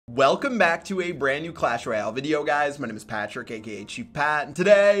Welcome back to a brand new Clash Royale video, guys. My name is Patrick, aka Chief Pat, and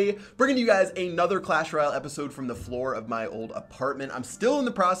today, bringing you guys another Clash Royale episode from the floor of my old apartment. I'm still in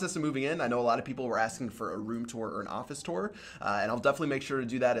the process of moving in. I know a lot of people were asking for a room tour or an office tour, and I'll definitely make sure to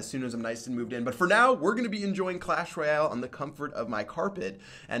do that as soon as I'm nice and moved in. But for now, we're going to be enjoying Clash Royale on the comfort of my carpet,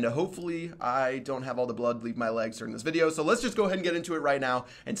 and hopefully I don't have all the blood leave my legs during this video. So let's just go ahead and get into it right now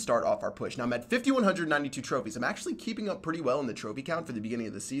and start off our push. Now, I'm at 5,192 trophies. I'm actually keeping up pretty well in the trophy count for the beginning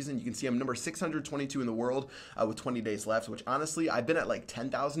of the season. You can see I'm number 622 in the world with 20 days left, which honestly, I've been at like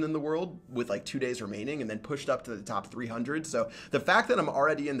 10,000 in the world with like 2 days remaining and then pushed up to the top 300. So the fact that I'm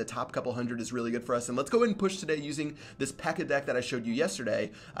already in the top couple hundred is really good for us. And let's go ahead and push today using this P.E.K.K.A deck that I showed you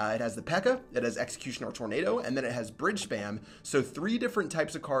yesterday. It has the P.E.K.K.A, it has Executioner Tornado, and then it has Bridge Spam. So 3 different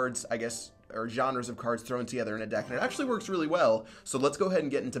types of cards, I guess, or genres of cards thrown together in a deck, and it actually works really well. So let's go ahead and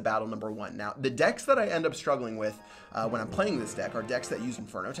get into battle number 1. Now, the decks that I end up struggling with when I'm playing this deck are decks that use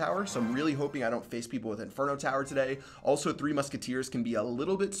Inferno Tower, so I'm really hoping I don't face people with Inferno Tower today. Also, 3 Musketeers can be a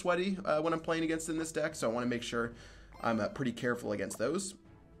little bit sweaty when I'm playing against in this deck, so I want to make sure I'm pretty careful against those.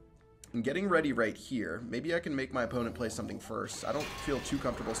 I'm getting ready right here. Maybe I can make my opponent play something first. I don't feel too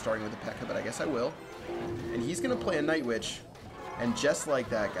comfortable starting with a P.E.K.K.A, but I guess I will. And he's going to play a Night Witch. And just like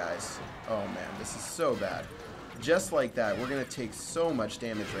that, guys, oh man, this is so bad. Just like that, we're going to take so much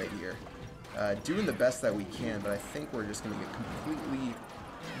damage right here. Doing the best that we can, but I think we're just going to get completely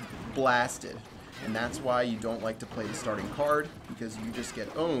blasted. And that's why you don't like to play the starting card, because you just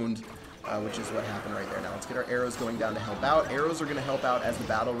get owned, which is what happened right there. Now let's get our arrows going down to help out. Arrows are going to help out as the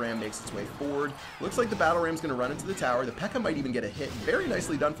battle ram makes its way forward. Looks like the battle ram's going to run into the tower. The P.E.K.K.A might even get a hit. Very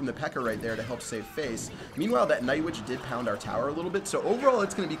nicely done from the P.E.K.K.A right there to help save face. Meanwhile, that Night Witch did pound our tower a little bit, so overall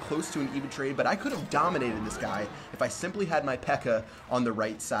it's going to be close to an even trade, but I could have dominated this guy if I simply had my P.E.K.K.A on the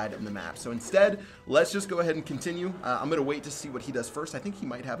right side of the map. So instead, let's just go ahead and continue. I'm going to wait to see what he does first. I think he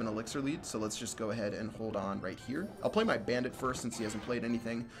might have an elixir lead, so let's just go ahead and hold on right here. I'll play my bandit first since he hasn't played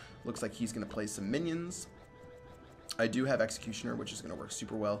anything. Looks like he's going to play some minions. I do have Executioner, which is going to work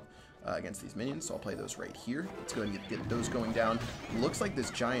super well against these minions, so I'll play those right here. Let's go ahead and get those going down. Looks like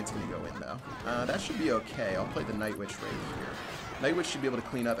this Giant's going to go in, though. That should be okay. I'll play the Night Witch right here. Night Witch should be able to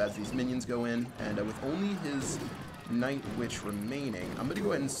clean up as these minions go in, and with only his Night Witch remaining, I'm going to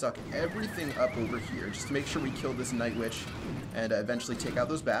go ahead and suck everything up over here just to make sure we kill this Night Witch and eventually take out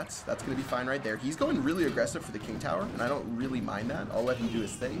those bats. That's going to be fine right there. He's going really aggressive for the King Tower, and I don't really mind that. I'll let him do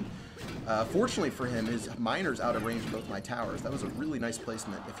his thing. Fortunately for him, his miner's out of range of both my towers. That was a really nice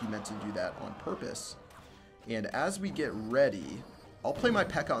placement if he meant to do that on purpose. And as we get ready, I'll play my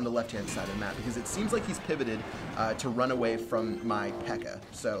P.E.K.K.A on the left-hand side of the map because it seems like he's pivoted to run away from my P.E.K.K.A.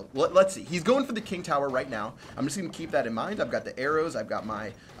 So let's see. He's going for the King Tower right now. I'm just going to keep that in mind. I've got the arrows. I've got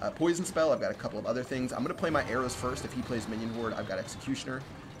my poison spell. I've got a couple of other things. I'm going to play my arrows first. If he plays Minion Horde, I've got Executioner.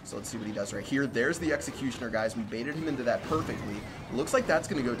 So let's see what he does right here. There's the Executioner, guys. We baited him into that perfectly. Looks like that's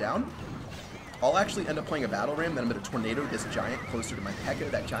going to go down. I'll actually end up playing a Battle Ram, then I'm going to Tornado this Giant closer to my P.E.K.K.A.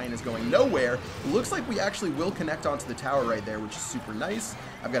 That Giant is going nowhere. Looks like we actually will connect onto the tower right there, which is super nice.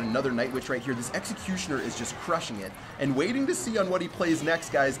 I've got another Night Witch right here. This Executioner is just crushing it. And waiting to see on what he plays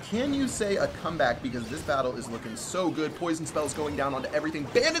next, guys. Can you say a comeback? Because this battle is looking so good. Poison spells going down onto everything.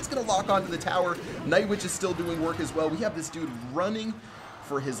 Bandit's going to lock onto the tower. Night Witch is still doing work as well. We have this dude running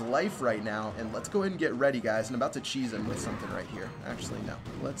for his life right now. And let's go ahead and get ready, guys. I'm about to cheese him with something right here. Actually, no.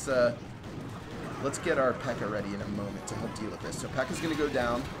 Let's get our P.E.K.K.A ready in a moment to help deal with this. So P.E.K.K.A's going to go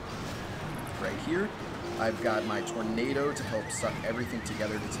down right here. I've got my Tornado to help suck everything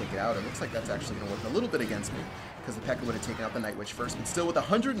together to take it out. It looks like that's actually going to work a little bit against me because the P.E.K.K.A would have taken out the Night Witch first. But still, with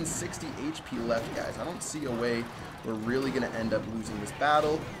 160 HP left, guys, I don't see a way we're really going to end up losing this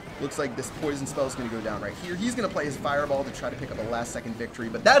battle. Looks like this poison spell is going to go down right here. He's going to play his fireball to try to pick up a last-second victory,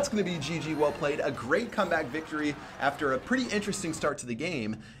 but that's going to be GG. Well played. A great comeback victory after a pretty interesting start to the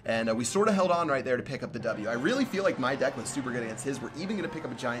game, and we sort of held on right there to pick up the W. I really feel like my deck was super good against his. We're even going to pick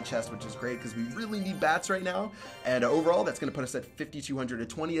up a giant chest, which is great because we really need bats right now, and overall that's going to put us at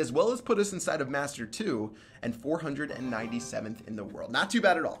 5,220 as well as put us inside of Master 2 and 497th in the world. Not too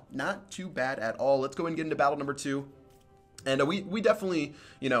bad at all. Not too bad at all. Let's go and get into battle number 2. And we definitely,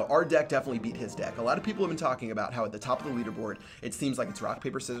 you know, our deck definitely beat his deck. A lot of people have been talking about how at the top of the leaderboard, it seems like it's rock,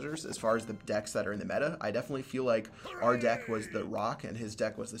 paper, scissors as far as the decks that are in the meta. I definitely feel like our deck was the rock and his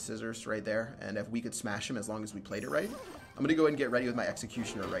deck was the scissors right there. And if we could smash him as long as we played it right. I'm going to go ahead and get ready with my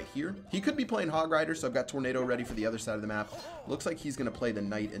Executioner right here. He could be playing Hog Rider, so I've got Tornado ready for the other side of the map. Looks like he's going to play the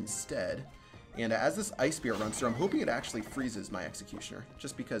Knight instead. And as this Ice Spirit runs through, I'm hoping it actually freezes my Executioner,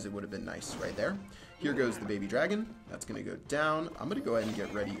 just because it would have been nice right there. Here goes the baby dragon. That's going to go down. I'm going to go ahead and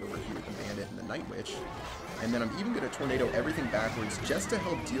get ready over here with the bandit and the night witch. And then I'm even going to tornado everything backwards just to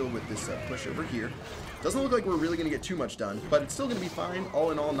help deal with this push over here. Doesn't look like we're really going to get too much done, but it's still going to be fine.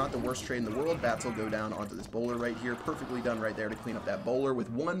 All in all, not the worst trade in the world. Bats will go down onto this bowler right here. Perfectly done right there to clean up that bowler with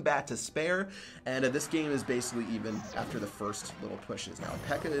one bat to spare. And this game is basically even after the first little pushes. Now,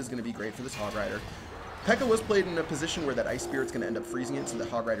 P.E.K.K.A. is going to be great for this Hog Rider. P.E.K.K.A. was played in a position where that Ice Spirit's going to end up freezing it, so the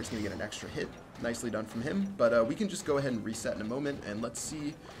Hog Rider's going to get an extra hit. Nicely done from him, but we can just go ahead and reset in a moment, and let's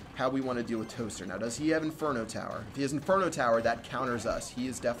see how we want to deal with Toaster. Now, does he have Inferno Tower? If he has Inferno Tower, that counters us. He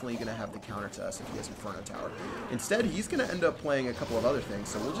is definitely going to have the counter to us if he has Inferno Tower. Instead, he's going to end up playing a couple of other things,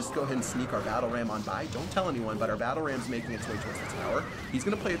 so we'll just go ahead and sneak our Battle Ram on by. Don't tell anyone, but our Battle Ram's making its way towards the tower. He's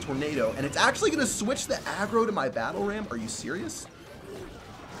going to play a Tornado, and it's actually going to switch the aggro to my Battle Ram. Are you serious?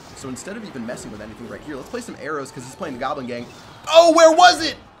 So instead of even messing with anything right here, let's play some arrows because he's playing the Goblin Gang. Oh, where was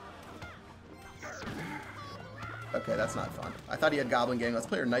it? Okay, that's not fun. I thought he had Goblin Gang. Let's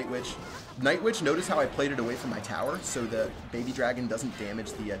play our Night Witch. Night Witch, notice how I played it away from my tower so the baby dragon doesn't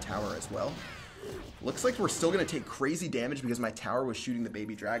damage the tower as well. Looks like we're still going to take crazy damage because my tower was shooting the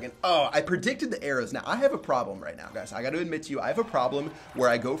baby dragon. Oh, I predicted the arrows. Now, I have a problem right now, guys. I got to admit to you, I have a problem where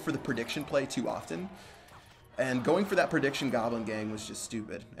I go for the prediction play too often. And going for that prediction Goblin Gang was just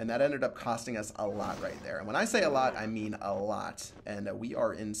stupid. And that ended up costing us a lot right there. And when I say a lot, I mean a lot. And we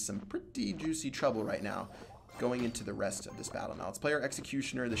are in some pretty juicy trouble right now going into the rest of this battle. Now, let's play our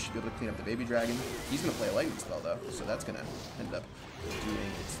Executioner. This should be able to clean up the baby dragon. He's going to play a lightning spell, though. So that's going to end up doing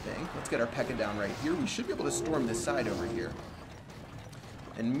its thing. Let's get our P.E.K.K.A. down right here. We should be able to storm this side over here.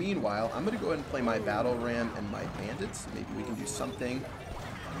 And meanwhile, I'm going to go ahead and play my Battle Ram and my Bandits. Maybe we can do something.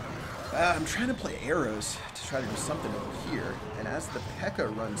 I'm trying to play arrows to try to do something over here. And as the P.E.K.K.A.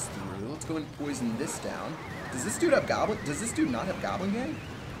 runs through, let's go and poison this down. Does this dude have Goblin? Does this dude not have Goblin Gang?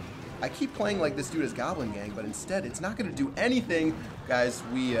 I keep playing like this dude has Goblin Gang, but instead it's not going to do anything. Guys,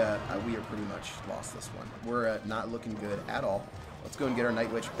 we are pretty much lost this one. We're not looking good at all. Let's go and get our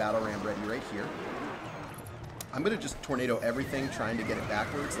Night Witch Battle Ram ready right here. I'm going to just tornado everything, trying to get it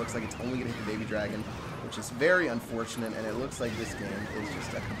backwards. Looks like it's only going to hit the baby dragon, which is very unfortunate, and it looks like this game is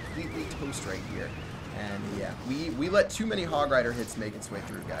just a completely toast right here. And yeah, we let too many Hog Rider hits make its way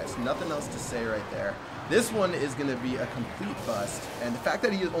through, guys. Nothing else to say right there. This one is going to be a complete bust, and the fact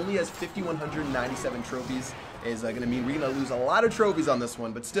that he only has 5,197 trophies is going to mean we're going to lose a lot of trophies on this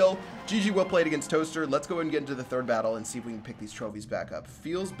one, but still, GG well played against Toaster. Let's go ahead and get into the third battle and see if we can pick these trophies back up.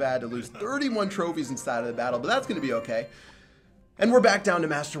 Feels bad to lose 31 trophies inside of the battle, but that's going to be okay. And we're back down to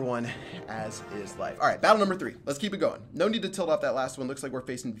Master 1, as is life. All right, battle number 3. Let's keep it going. No need to tilt off that last one. Looks like we're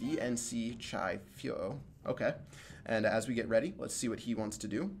facing VNC Chai Fyo. Okay. And as we get ready, let's see what he wants to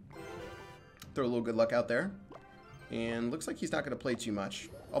do. Throw a little good luck out there. And looks like he's not going to play too much.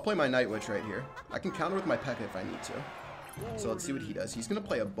 I'll play my Night Witch right here. I can counter with my P.E.K.K.A. if I need to. So let's see what he does. He's going to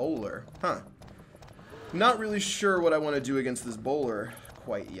play a bowler. Huh. Not really sure what I want to do against this bowler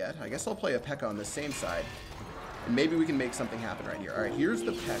quite yet. I guess I'll play a P.E.K.K.A. on the same side. And maybe we can make something happen right here. All right, here's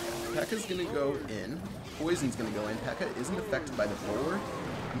the P.E.K.K.A. P.E.K.K.A.'s going to go in. Poison's going to go in. P.E.K.K.A. isn't affected by the bowler.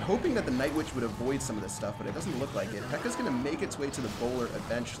 I'm hoping that the Night Witch would avoid some of this stuff, but it doesn't look like it. P.E.K.K.A.'s going to make its way to the bowler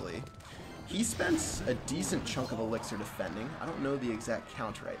eventually. He spends a decent chunk of elixir defending. I don't know the exact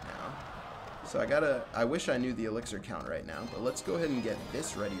count right now. So I wish I knew the elixir count right now, but let's go ahead and get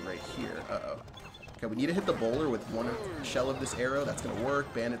this ready right here. Uh-oh. Okay, we need to hit the bowler with one shell of this arrow. That's going to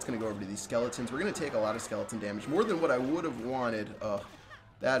work. Bandit's going to go over to these skeletons. We're going to take a lot of skeleton damage, more than what I would have wanted. Ugh,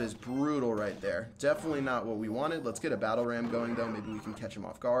 that is brutal right there. Definitely not what we wanted. Let's get a Battle Ram going, though. Maybe we can catch him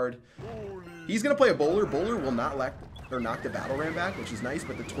off guard. He's going to play a bowler. Bowler will not knock the Battle Ram back, which is nice,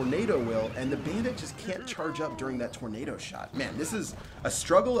 but the Tornado will, and the Bandit just can't charge up during that Tornado shot. Man, this is a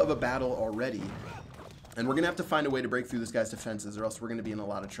struggle of a battle already. And we're going to have to find a way to break through this guy's defenses, or else we're going to be in a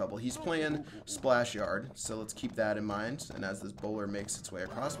lot of trouble. He's playing Splash Yard, so let's keep that in mind. And as this bowler makes its way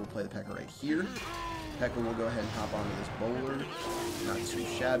across, we'll play the P.E.K.K.A. right here. P.E.K.K.A. will go ahead and hop onto this bowler. Not too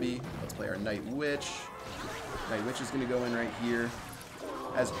shabby. Let's play our Night Witch. Night Witch is going to go in right here.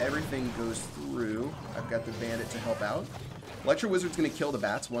 As everything goes through, I've got the Bandit to help out. Electro Wizard's going to kill the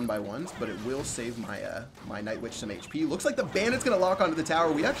bats one by ones, but it will save my my Night Witch some HP. Looks like the Bandit's going to lock onto the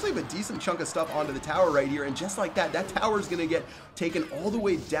tower. We actually have a decent chunk of stuff onto the tower right here, and just like that, that tower is going to get taken all the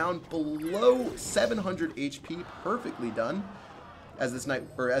way down below 700 HP. Perfectly done. As this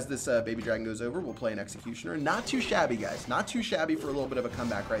baby dragon goes over, we'll play an Executioner. Not too shabby, guys. Not too shabby for a little bit of a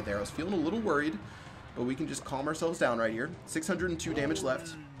comeback right there. I was feeling a little worried, but we can just calm ourselves down right here. 602 damage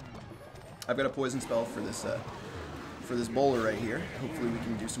left. I've got a poison spell for this bowler right here. Hopefully we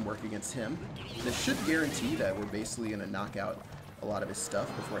can do some work against him. This should guarantee that we're basically going to knock out a lot of his stuff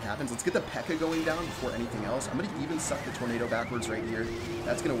before it happens. Let's get the P.E.K.K.A going down before anything else. I'm going to even suck the tornado backwards right here.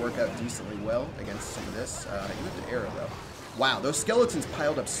 That's going to work out decently well against some of this. You have to arrow, though. Wow, those skeletons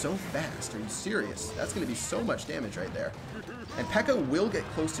piled up so fast. Are you serious? That's going to be so much damage right there. And P.E.K.K.A will get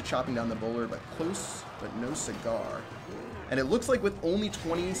close to chopping down the bowler, but close, but no cigar. And it looks like with only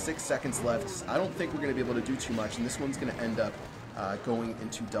 26 seconds left, I don't think we're going to be able to do too much, and this one's going to end up going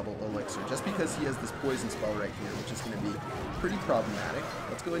into double elixir, just because he has this poison spell right here, which is going to be pretty problematic.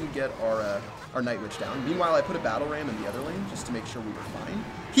 Let's go ahead and get our Night Witch down. Meanwhile, I put a Battle Ram in the other lane, just to make sure we were fine.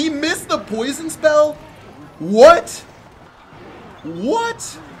 He missed the poison spell? What?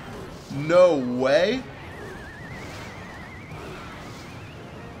 What? No way.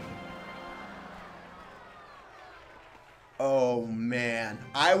 Oh man,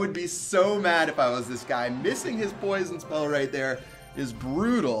 I would be so mad if I was this guy. Missing his poison spell right there is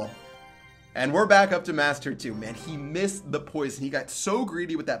brutal. And we're back up to Master 2. Man, he missed the poison. He got so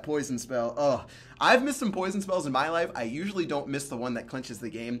greedy with that poison spell. Oh, I've missed some poison spells in my life. I usually don't miss the one that clinches the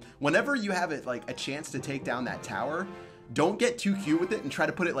game. Whenever you have it like a chance to take down that tower, don't get too cute with it and try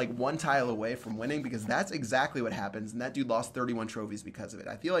to put it like one tile away from winning, because that's exactly what happens. And that dude lost 31 trophies because of it.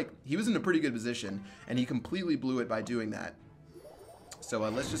 I feel like he was in a pretty good position and he completely blew it by doing that. So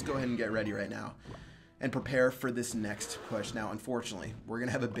let's just go ahead and get ready right now and prepare for this next push. Now, unfortunately, we're going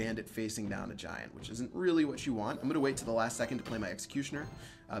to have a bandit facing down a giant, which isn't really what you want. I'm going to wait to the last second to play my executioner.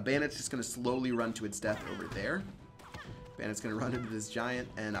 Bandit's just going to slowly run to its death over there. Bandit's going to run into this giant,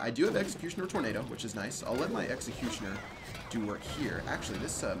 and I do have Executioner Tornado, which is nice. I'll let my Executioner do work here. Actually,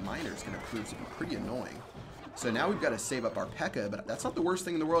 this Miner is going to prove to be pretty annoying. So now we've got to save up our P.E.K.K.A, but that's not the worst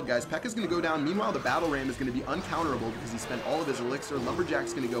thing in the world, guys. P.E.K.K.A's going to go down. Meanwhile, the Battle Ram is going to be uncounterable because he spent all of his elixir.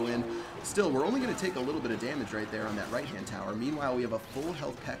 Lumberjack's going to go in. Still, we're only going to take a little bit of damage right there on that right-hand tower. Meanwhile, we have a full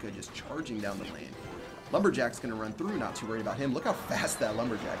health P.E.K.K.A just charging down the lane. Lumberjack's going to run through, not too worried about him. Look how fast that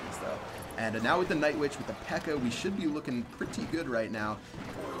Lumberjack is, though. And now with the Night Witch, with the P.E.K.K.A, we should be looking pretty good right now.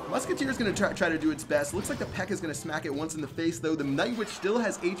 Musketeer's going to try to do its best. Looks like the P.E.K.K.A is going to smack it once in the face, though. The Night Witch still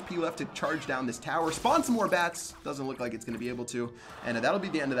has HP left to charge down this tower. Spawn some more bats. Doesn't look like it's going to be able to. And that'll be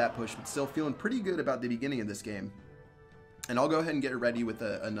the end of that push, but still feeling pretty good about the beginning of this game. And I'll go ahead and get ready with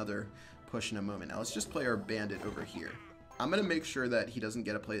another push in a moment. Now let's just play our bandit over here. I'm going to make sure that he doesn't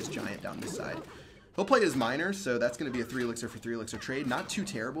get to play his giant down this side. He'll play his miner, so that's going to be a 3 elixir for 3 elixir trade. Not too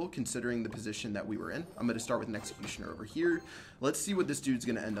terrible considering the position that we were in. I'm going to start with an executioner over here. Let's see what this dude's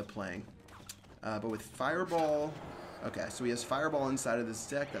going to end up playing. But with Fireball... Okay, so he has Fireball inside of this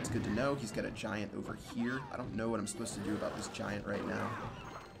deck. That's good to know. He's got a giant over here. I don't know what I'm supposed to do about this giant right now.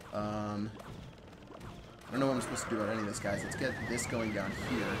 I don't know what I'm supposed to do about any of this, guys. Let's get this going down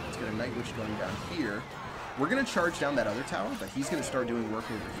here. Let's get a Night Witch going down here. We're going to charge down that other tower, but he's going to start doing work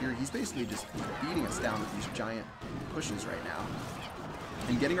over here. He's basically just beating us down with these giant pushes right now.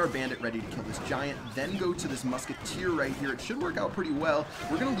 And getting our bandit ready to kill this giant, then go to this musketeer right here. It should work out pretty well.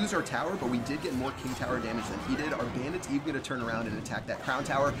 We're going to lose our tower, but we did get more king tower damage than he did. Our bandit's even going to turn around and attack that crown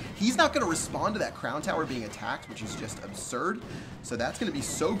tower. He's not going to respond to that crown tower being attacked, which is just absurd. So that's going to be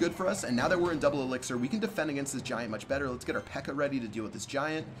so good for us. And now that we're in double elixir, we can defend against this giant much better. Let's get our P.E.K.K.A ready to deal with this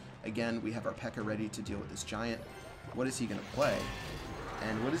giant. Again, we have our P.E.K.K.A ready to deal with this giant. What is he going to play?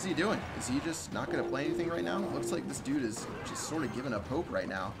 And what is he doing? Is he just not going to play anything right now? Looks like this dude is just sort of giving up hope right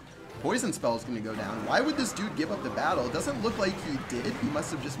now. Poison spell is going to go down. Why would this dude give up the battle? It doesn't look like he did. He must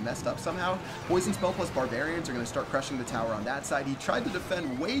have just messed up somehow. Poison spell plus barbarians are going to start crushing the tower on that side. He tried to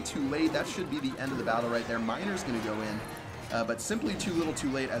defend way too late. That should be the end of the battle right there. Miner's going to go in. But simply too little too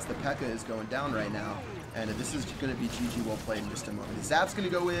late as the P.E.K.K.A is going down right now. And this is going to be GG well played in just a moment. The Zap's going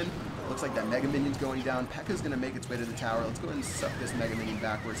to go in. Looks like that Mega Minion's going down. P.E.K.K.A is going to make its way to the tower. Let's go ahead and suck this Mega Minion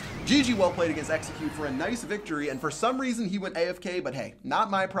backwards. GG well played against Execute for a nice victory. And for some reason, he went AFK. But hey,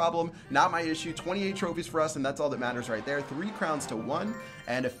 not my problem. Not my issue. 28 trophies for us, and that's all that matters right there. 3 crowns to 1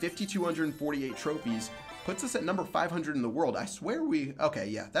 and a 5,248 trophies. Puts us at number 500 in the world. I swear we... Okay,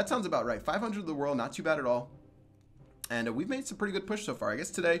 yeah, that sounds about right. 500 in the world. Not too bad at all. And we've made some pretty good push so far. I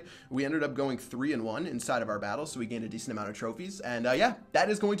guess today we ended up going 3-1 inside of our battle, so we gained a decent amount of trophies. And yeah, that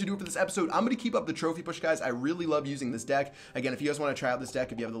is going to do it for this episode. I'm going to keep up the trophy push, guys. I really love using this deck. Again, if you guys want to try out this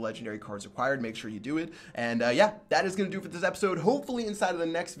deck, if you have the legendary cards required, make sure you do it. And yeah, that is going to do it for this episode. Hopefully inside of the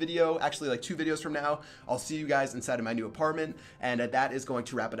next video, actually like 2 videos from now, I'll see you guys inside of my new apartment. And that is going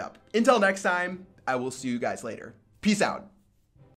to wrap it up. Until next time, I will see you guys later. Peace out.